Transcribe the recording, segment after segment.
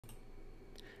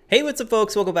Hey, what's up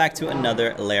folks? Welcome back to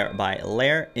another layer by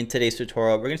layer. In today's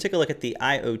tutorial, we're going to take a look at the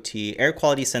IoT air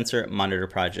quality sensor monitor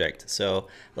project. So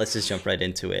let's just jump right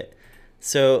into it.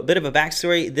 So a bit of a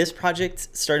backstory. This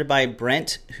project started by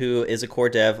Brent, who is a core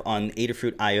dev on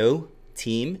Adafruit IO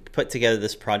team, put together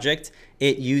this project.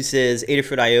 It uses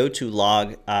Adafruit IO to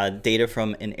log data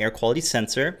from an air quality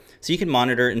sensor so you can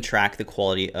monitor and track the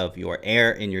quality of your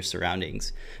air in your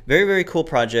surroundings. Very, very cool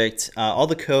project. All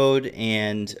the code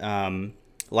and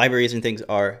libraries and things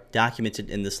are documented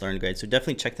in this Learn Guide, so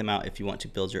definitely check them out if you want to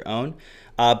build your own.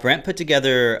 Brent put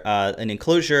together an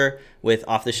enclosure with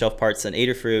off-the-shelf parts on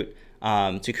Adafruit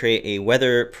to create a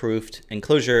weather-proofed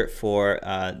enclosure for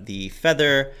the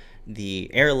feather, the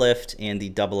airlift, and the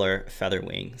doubler feather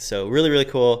wing. So really, really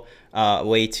cool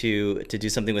way to do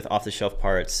something with off-the-shelf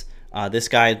parts. This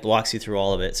guide walks you through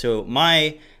all of it. So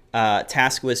my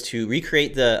task was to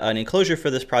recreate an enclosure for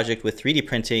this project with 3D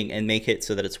printing and make it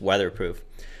so that it's weatherproof.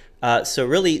 So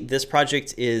really, this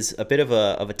project is a bit of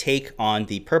a take on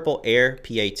the Purple Air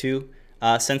PA2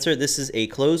 sensor. This is a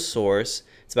closed source.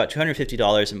 It's about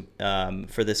 $250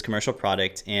 for this commercial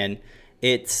product, and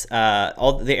it's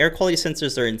all the air quality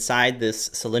sensors are inside this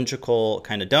cylindrical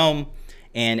kind of dome,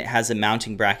 and it has a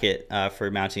mounting bracket for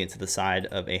mounting it to the side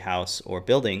of a house or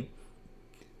building.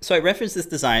 So I referenced this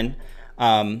design,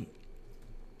 looking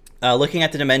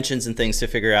at the dimensions and things to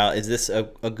figure out, is this a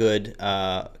good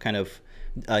kind of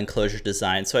enclosure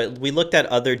design. So we looked at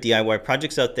other DIY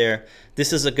projects out there.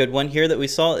 This is a good one here that we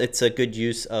saw. It's a good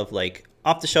use of like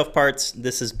off-the-shelf parts.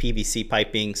 This is PVC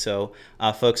piping, so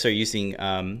folks are using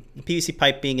PVC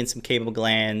piping and some cable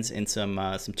glands and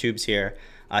some tubes here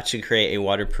to create a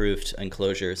waterproofed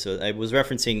enclosure. So I was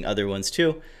referencing other ones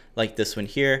too, like this one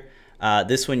here.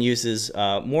 This one uses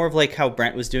more of like how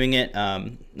Brent was doing it,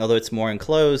 although it's more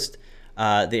enclosed.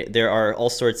 There are all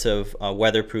sorts of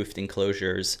weatherproofed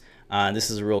enclosures.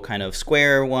 This is a real kind of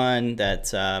square one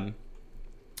that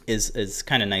is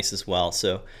kind of nice as well.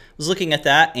 So I was looking at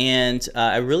that, and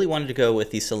I really wanted to go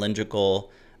with the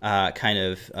cylindrical kind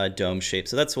of dome shape.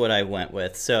 So that's what I went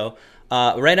with. So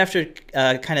right after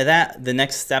kind of that, the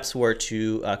next steps were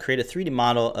to create a 3D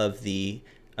model of the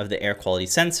air quality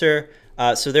sensor.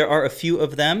 So there are a few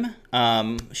of them.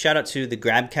 Shout out to the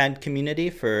GrabCAD community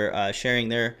for sharing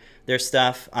their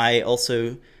stuff. I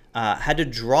also had to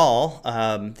draw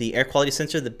the air quality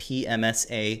sensor, the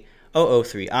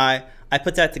PMS5003. I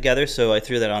put that together, so I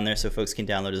threw that on there so folks can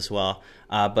download as well.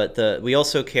 But we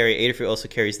also carry, Adafruit also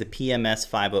carries the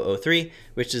PMS5003,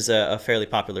 which is a fairly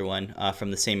popular one from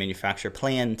the same manufacturer,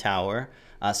 Plan Tower.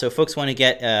 So if folks want to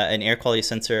get an air quality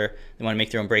sensor, they want to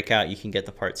make their own Breakout, you can get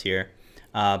the parts here.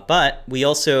 But we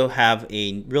also have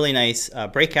a really nice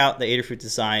Breakout, the Adafruit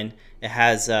design. It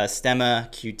has Stemma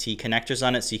QT connectors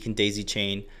on it, so you can daisy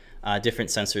chain different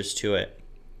sensors to it.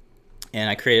 And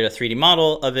I created a 3D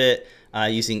model of it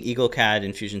using EagleCAD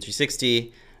and Fusion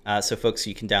 360. So folks,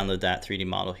 you can download that 3D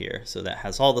model here. So that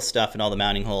has all the stuff and all the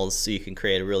mounting holes, so you can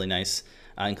create a really nice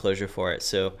enclosure for it.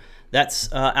 So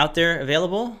that's out there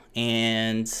available.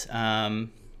 And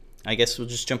I guess we'll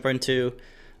just jump into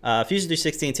Fusion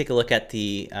 360 and take a look at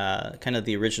the kind of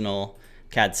the original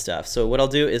CAD stuff. So what I'll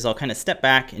do is I'll kind of step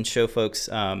back and show folks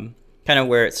kind of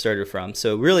where it started from.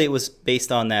 So really it was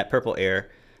based on that Purple Air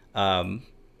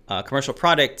commercial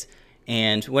product.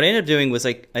 And what I ended up doing was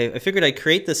I figured I'd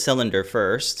create the cylinder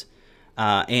first.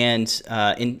 In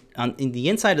the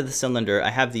inside of the cylinder, I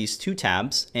have these two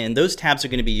tabs, and those tabs are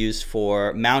going to be used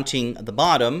for mounting the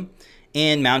bottom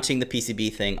and mounting the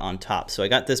PCB thing on top. So I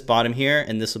got this bottom here,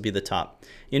 and this will be the top.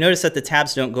 You notice that the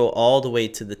tabs don't go all the way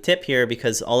to the tip here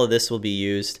because all of this will be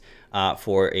used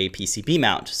for a PCB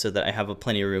mount, so that I have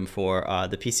plenty of room for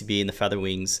the PCB and the feather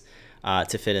wings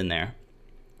to fit in there.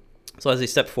 So as I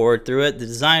step forward through it, the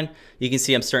design, you can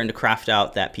see I'm starting to craft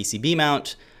out that PCB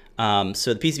mount.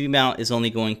 So the PCB mount is only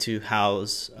going to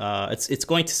house, it's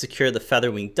going to secure the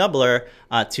feather wing doubler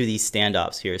to these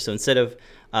standoffs here. So instead of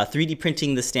 3D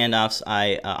printing the standoffs,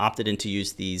 I opted in to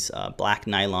use these black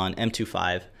nylon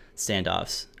M25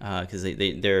 standoffs because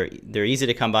they're easy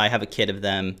to come by. I have a kit of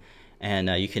them, and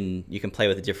you can play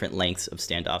with the different lengths of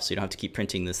standoffs, so you don't have to keep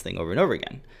printing this thing over and over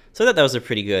again. So I thought that was a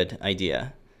pretty good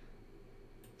idea.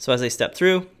 So as I step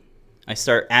through, I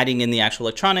start adding in the actual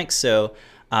electronics. So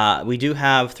we do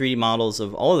have 3D models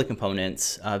of all of the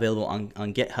components available on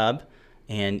GitHub,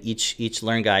 and each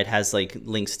Learn Guide has like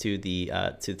links to the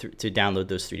to download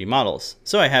those 3D models.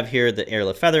 So I have here the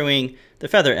airlift feather wing, the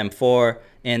feather M4,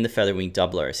 and the feather wing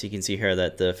doubler. So you can see here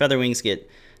that the feather wings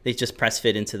they just press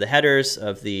fit into the headers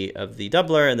of the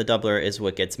doubler, and the doubler is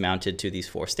what gets mounted to these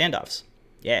four standoffs.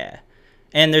 Yeah,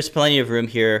 and there's plenty of room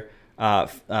here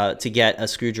to get a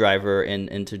screwdriver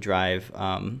and to drive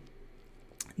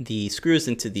the screws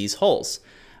into these holes.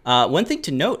 One thing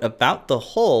to note about the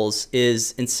holes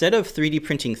is instead of 3D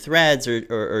printing threads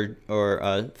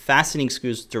or fastening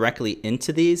screws directly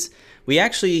into these, we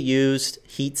actually used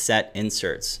heat set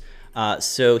inserts.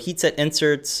 So heat set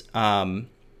inserts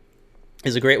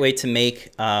is a great way to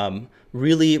make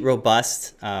really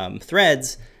robust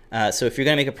threads. So if you're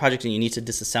going to make a project and you need to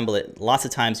disassemble it, lots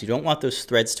of times you don't want those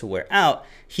threads to wear out.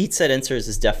 Heat set inserts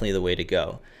is definitely the way to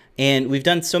go. And we've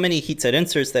done so many heat set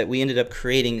inserts that we ended up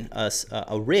creating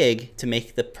a rig to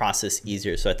make the process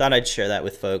easier. So I thought I'd share that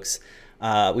with folks.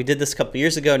 We did this a couple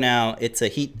years ago now. It's a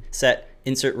heat set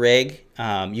insert rig.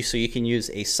 So you can use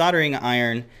a soldering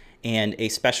iron and a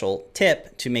special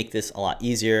tip to make this a lot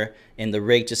easier. And the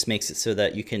rig just makes it so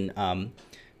that you can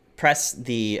press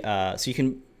the, so you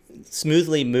can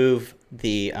smoothly move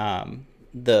the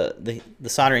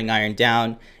soldering iron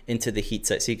down into the heat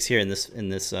set. So you can see here in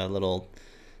this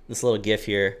little GIF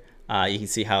here, you can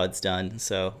see how it's done.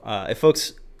 So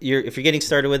if you're getting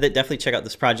started with it, definitely check out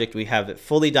this project. We have it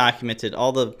fully documented.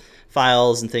 All the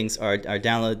files and things are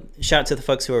downloaded. Shout out to the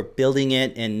folks who are building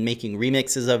it and making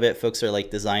remixes of it. Folks are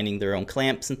like designing their own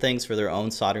clamps and things for their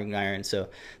own soldering iron. So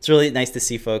it's really nice to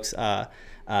see folks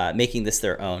making this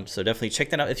their own. So definitely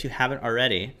check that out if you haven't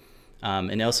already.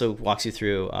 And it also walks you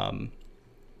through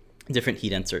different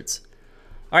heat inserts.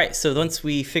 All right, so once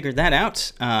we figured that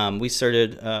out, we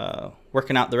started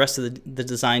working out the rest of the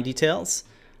design details.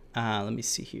 Let me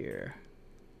see here.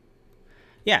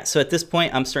 Yeah, so at this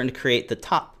point, I'm starting to create the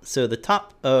top. So the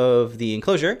top of the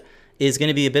enclosure is going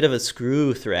to be a bit of a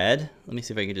screw thread. Let me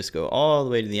see if I can just go all the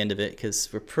way to the end of it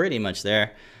because we're pretty much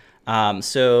there.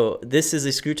 So this is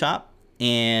a screw top.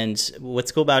 And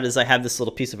what's cool about it is I have this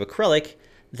little piece of acrylic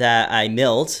that I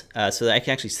milled so that I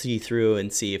can actually see through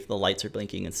and see if the lights are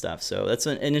blinking and stuff. So that's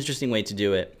an interesting way to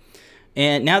do it.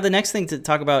 And now the next thing to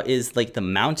talk about is like the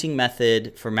mounting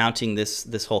method for mounting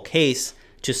this whole case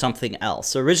to something else.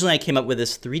 So originally I came up with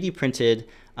this 3D printed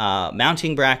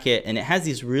mounting bracket, and it has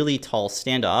these really tall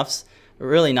standoffs, but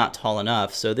really not tall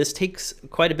enough. So this takes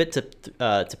quite a bit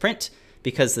to print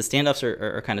because the standoffs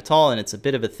are kind of tall and it's a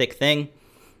bit of a thick thing.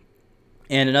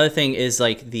 And another thing is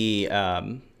like the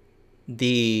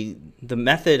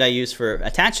method I used for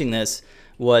attaching this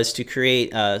was to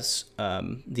create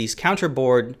these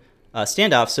counterboard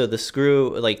standoffs. So the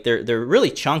screw, like they're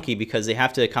really chunky because they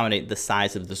have to accommodate the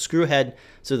size of the screw head.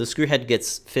 So the screw head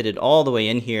gets fitted all the way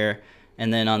in here,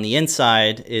 and then on the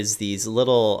inside is these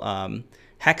little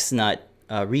hex nut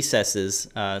recesses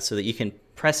so that you can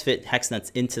press fit hex nuts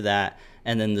into that,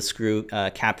 and then the screw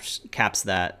caps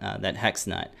that hex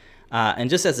nut. And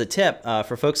just as a tip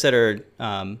for folks that are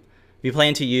if you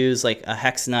plan to use like a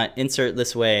hex nut insert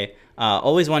this way,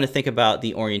 always want to think about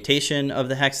the orientation of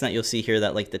the hex nut. You'll see here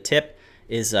that like the tip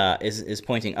is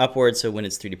pointing upwards, so when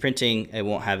it's 3D printing, it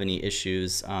won't have any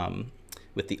issues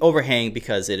with the overhang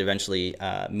because it eventually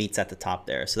meets at the top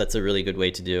there. So that's a really good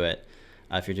way to do it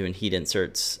if you're doing heat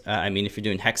inserts. If you're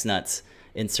doing hex nuts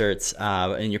inserts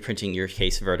and you're printing your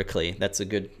case vertically, that's a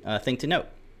good thing to note.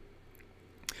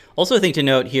 Also, a thing to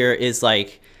note here is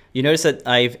like, you notice that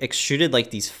I've extruded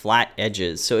like these flat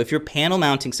edges. So if you're panel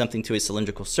mounting something to a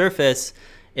cylindrical surface,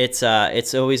 it's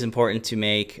always important to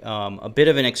make a bit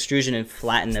of an extrusion and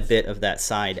flatten a bit of that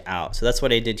side out. So that's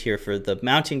what I did here for the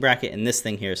mounting bracket and this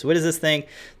thing here. So what is this thing?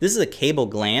 This is a cable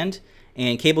gland,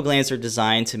 and cable glands are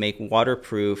designed to make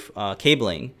waterproof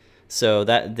cabling. So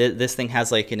that this thing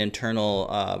has like an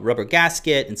internal rubber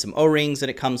gasket and some O-rings that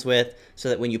it comes with, so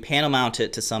that when you panel mount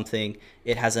it to something,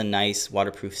 it has a nice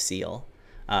waterproof seal.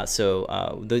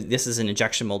 This is an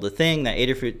injection molded thing that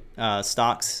Adafruit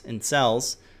stocks and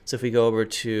sells. So if we go over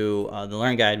to the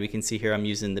Learn Guide, we can see here I'm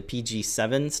using the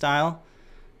PG7 style,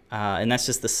 and that's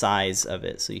just the size of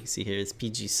it. So you can see here it's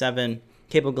PG7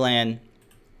 cable gland.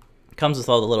 Comes with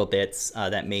all the little bits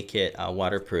that make it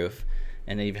waterproof,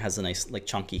 and it even has a nice like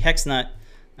chunky hex nut.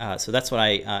 So that's what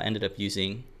I ended up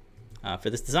using for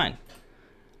this design.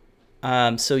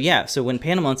 So when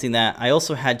panel mounting that, I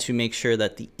also had to make sure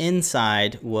that the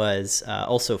inside was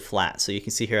also flat. So you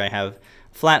can see here I have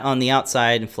flat on the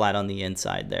outside and flat on the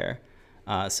inside there.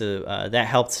 That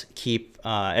helped keep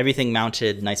everything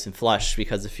mounted nice and flush,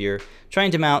 because if you're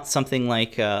trying to mount something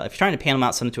like, if you're trying to panel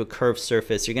mount something to a curved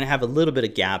surface, you're going to have a little bit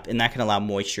of gap, and that can allow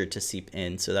moisture to seep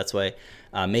in. So that's why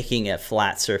making a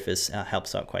flat surface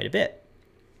helps out quite a bit.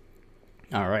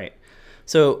 All right.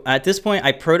 So at this point,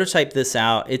 I prototyped this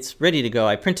out. It's ready to go.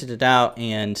 I printed it out,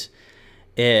 and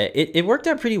it worked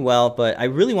out pretty well, but I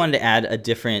really wanted to add a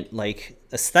different like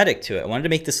aesthetic to it. I wanted to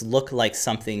make this look like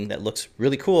something that looks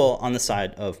really cool on the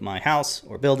side of my house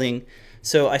or building.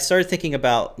 So I started thinking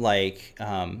about like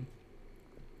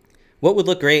what would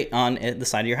look great on the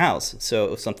side of your house.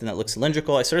 So something that looks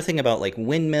cylindrical. I started thinking about like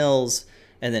windmills,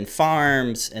 and then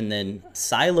farms, and then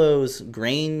silos,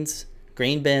 grain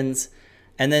bins.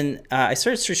 And then I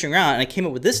started searching around, and I came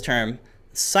up with this term,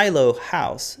 silo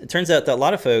house. It turns out that a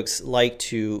lot of folks like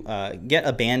to get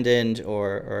abandoned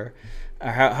or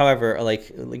however,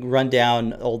 like run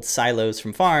down old silos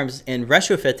from farms and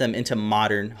retrofit them into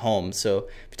modern homes. So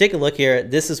if you take a look here,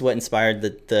 this is what inspired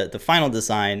the final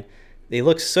design. They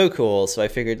look so cool, so I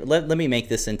figured let me make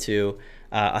this into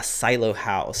a silo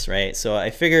house, right? So I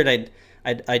figured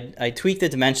I'd tweak the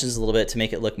dimensions a little bit to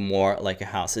make it look more like a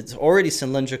house. It's already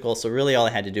cylindrical, so really all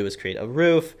I had to do was create a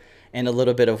roof and a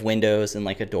little bit of windows and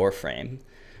like a door frame.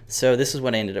 So this is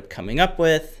what I ended up coming up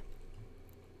with.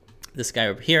 This guy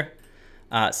over here.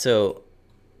 So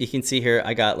you can see here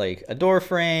I got like a door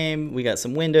frame, we got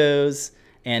some windows,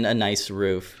 and a nice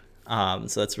roof.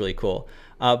 So that's really cool.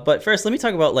 But first, let me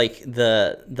talk about like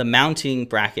the mounting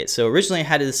bracket. So originally I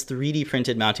had this 3D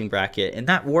printed mounting bracket, and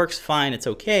that works fine, it's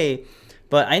okay.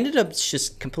 But I ended up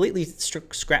just completely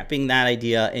scrapping that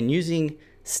idea and using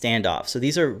standoffs. So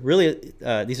these are really,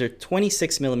 these are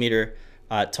 26 millimeter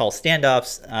tall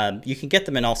standoffs. You can get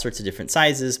them in all sorts of different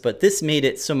sizes, but this made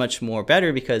it so much more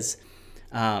better because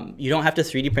you don't have to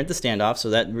 3D print the standoff, so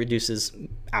that reduces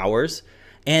hours.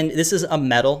 And this is a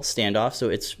metal standoff, so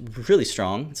it's really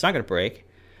strong. It's not gonna break.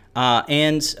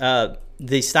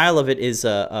 The style of it is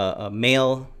a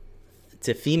male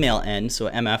to female end, so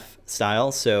MF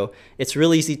style. So it's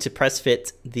really easy to press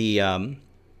fit the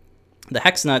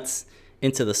hex nuts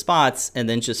into the spots, and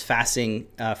then just fasten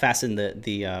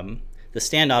the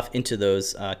standoff into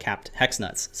those capped hex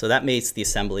nuts. So that makes the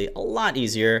assembly a lot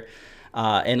easier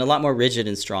and a lot more rigid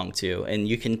and strong too. And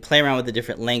you can play around with the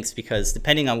different lengths because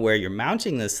depending on where you're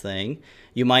mounting this thing,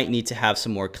 you might need to have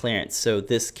some more clearance. So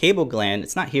this cable gland,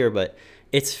 it's not here, but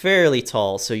it's fairly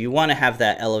tall, so you want to have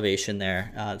that elevation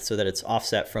there so that it's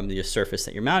offset from the surface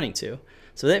that you're mounting to.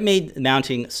 So that made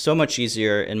mounting so much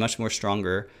easier and much more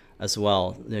stronger as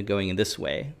well, going in this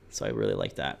way. So I really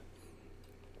like that.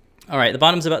 All right, the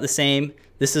bottom's about the same.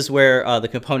 This is where the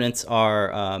components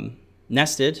are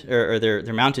nested, or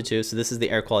they're mounted to. So this is the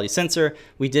air quality sensor.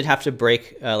 We did have to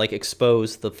break, like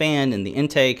expose the fan and the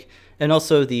intake, and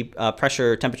also the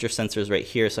pressure temperature sensors right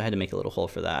here. So I had to make a little hole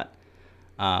for that.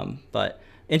 But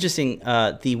interesting,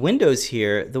 the windows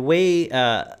here, the way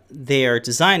they are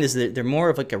designed is that they're more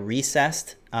of like a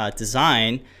recessed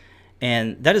design,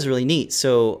 and that is really neat.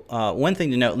 So one thing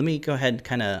to note, let me go ahead and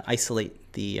kind of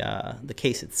isolate the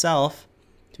case itself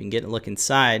so we can get a look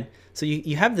inside. So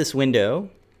you have this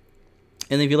window,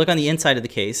 and if you look on the inside of the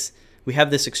case, we have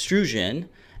this extrusion.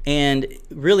 And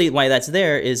really why that's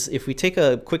there is if we take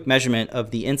a quick measurement of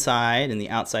the inside and the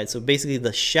outside, so basically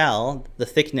the shell, the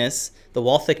thickness, the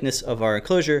wall thickness of our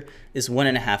enclosure is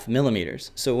 1.5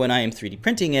 millimeters. So when I am 3D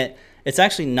printing it, it's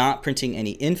actually not printing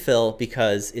any infill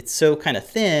because it's so kind of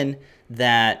thin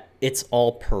that it's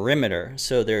all perimeter.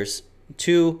 So there's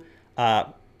two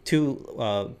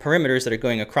perimeters that are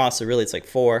going across, so really it's like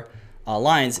 4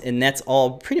 lines, and that's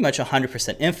all pretty much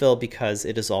 100% infill because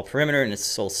it is all perimeter and it's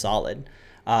so solid.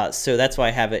 So that's why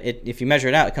I have it. If you measure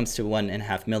it out, it comes to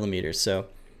 1.5 millimeters. So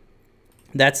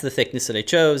that's the thickness that I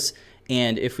chose.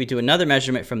 And if we do another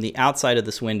measurement from the outside of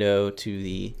this window to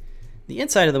the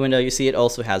inside of the window, you see it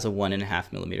also has a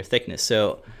 1.5 millimeter thickness.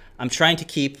 So I'm trying to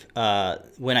keep,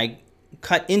 when I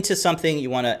cut into something, you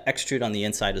want to extrude on the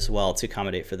inside as well to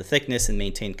accommodate for the thickness and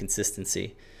maintain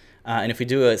consistency. And if we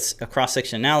do a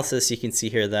cross-section analysis, you can see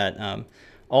here that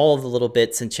all of the little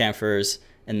bits and chamfers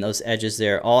and those edges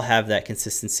there all have that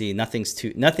consistency.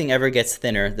 Nothing ever gets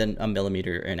thinner than 1.5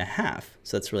 millimeters.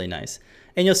 So that's really nice.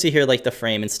 And you'll see here like the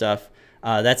frame and stuff.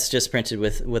 That's just printed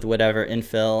with whatever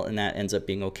infill, and that ends up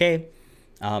being okay.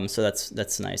 So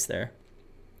that's nice there.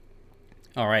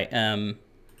 All right.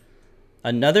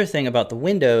 Another thing about the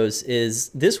windows is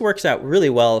this works out really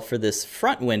well for this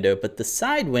front window, but the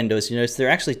side windows, you notice they're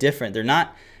actually different. They're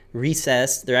not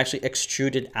recessed. They're actually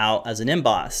extruded out as an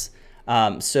emboss.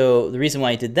 So the reason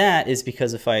why I did that is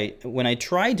because when I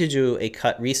tried to do a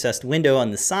cut recessed window on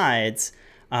the sides,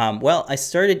 well, I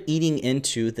started eating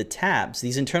into the tabs.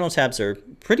 These internal tabs are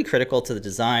pretty critical to the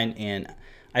design, and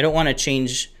I don't want to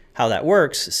change how that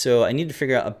works. So I need to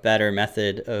figure out a better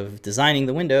method of designing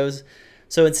the windows.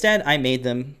 So instead, I made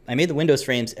the windows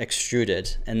frames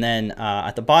extruded, and then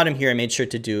at the bottom here, I made sure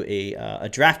to do a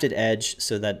drafted edge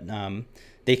so that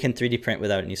they can 3D print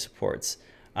without any supports.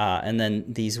 And then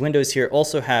these windows here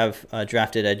also have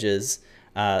drafted edges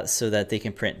so that they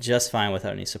can print just fine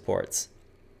without any supports.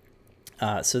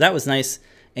 So that was nice.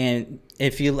 And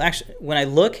if you actually, when I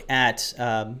look at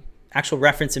actual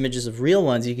reference images of real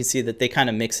ones, you can see that they kind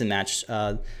of mix and match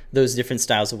those different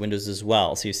styles of windows as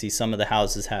well. So you see some of the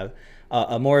houses have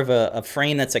a more of a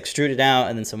frame that's extruded out,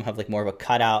 and then some have like more of a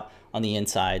cutout on the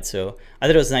inside. So I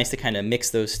thought it was nice to kind of mix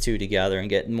those two together and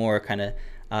get more kind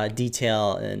of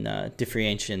detail and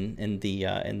differentiation in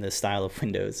the style of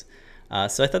windows.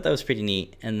 So I thought that was pretty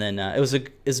neat. And then it was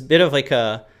a bit of like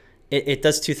it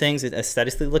does two things. It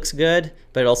aesthetically looks good,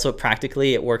 but also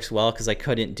practically it works well, because I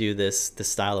couldn't do this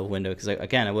style of window, because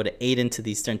again, I would have ate into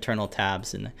these internal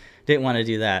tabs and didn't want to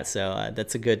do that. So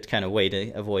that's a good kind of way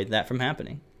to avoid that from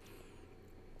happening.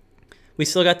 We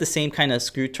still got the same kind of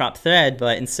screw top thread,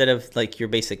 but instead of like your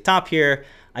basic top here,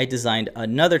 I designed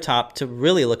another top to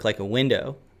really look like a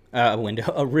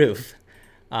roof.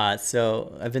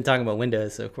 So I've been talking about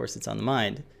windows, so of course it's on the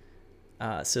mind.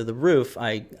 So the roof,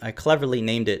 I cleverly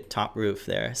named it top roof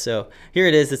there. So here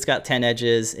it is. It's got 10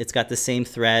 edges. It's got the same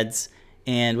threads.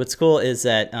 And what's cool is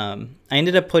that I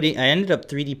ended up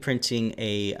 3D printing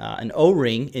an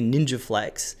O-ring in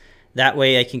NinjaFlex. That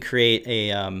way I can create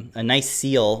a nice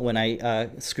seal. When I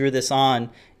screw this on,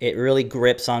 it really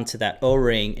grips onto that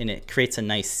O-ring and it creates a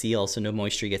nice seal, so no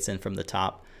moisture gets in from the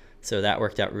top. So that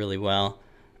worked out really well.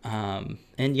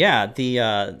 And yeah,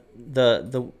 the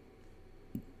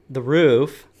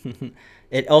roof,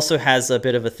 it also has a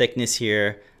bit of a thickness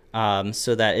here,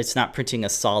 so that it's not printing a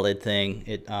solid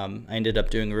thing. I ended up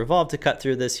doing a revolve to cut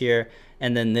through this here,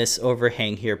 and then this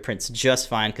overhang here prints just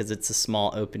fine because it's a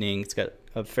small opening. It's got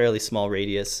a fairly small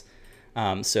radius,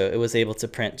 so it was able to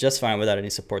print just fine without any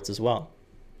supports as well.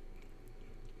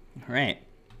 All right,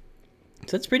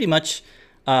 so that's pretty much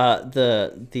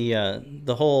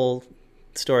the whole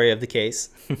story of the case.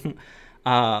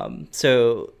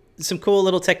 So some cool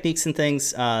little techniques and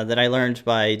things that I learned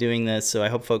by doing this. So I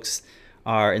hope folks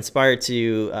are inspired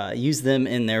to use them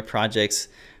in their projects.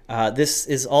 This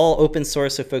is all open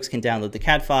source, so folks can download the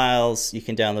CAD files. You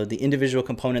can download the individual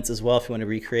components as well if you want to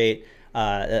recreate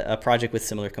a project with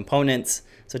similar components.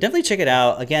 So definitely check it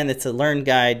out. Again, it's a Learn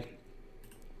guide.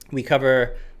 We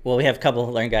cover, well, we have a couple of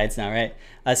Learn guides now, right?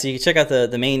 So you can check out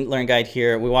the main Learn guide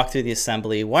here. We walk through the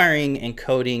assembly, wiring, and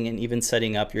coding, and even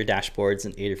setting up your dashboards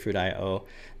in Adafruit IO.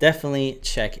 Definitely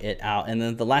check it out. And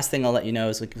then the last thing I'll let you know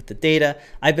is with the data.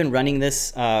 I've been running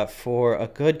this for a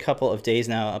good couple of days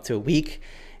now, up to a week,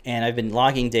 and I've been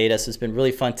logging data. So it's been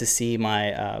really fun to see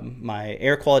my my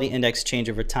air quality index change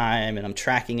over time, and I'm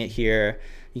tracking it here.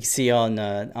 You can see on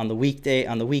the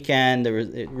weekend,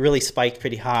 it really spiked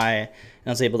pretty high, and I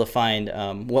was able to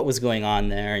find what was going on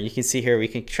there. And you can see here we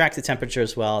can track the temperature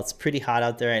as well. It's pretty hot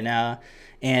out there right now,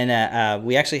 and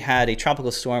we actually had a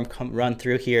tropical storm run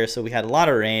through here, so we had a lot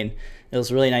of rain. It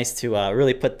was really nice to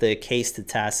really put the case to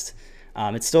test.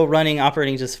 It's still running,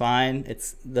 operating just fine.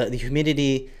 It's the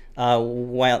humidity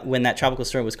when that tropical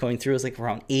storm was going through was like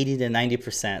around 80 to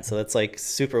 90%, so that's like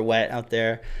super wet out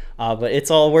there, but it's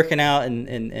all working out,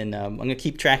 and I'm gonna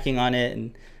keep tracking on it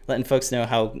and letting folks know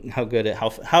how good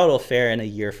how it'll fare in a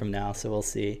year from now. So we'll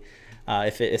see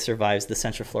if it survives the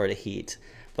Central Florida heat.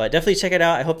 But definitely check it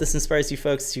out. I hope this inspires you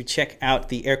folks to check out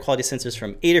the air quality sensors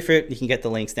from Adafruit. You can get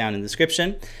the links down in the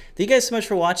description. Thank you guys so much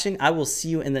for watching. I will see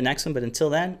you in the next one, but until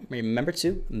then, remember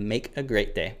to make a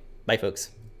great day. Bye,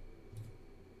 folks.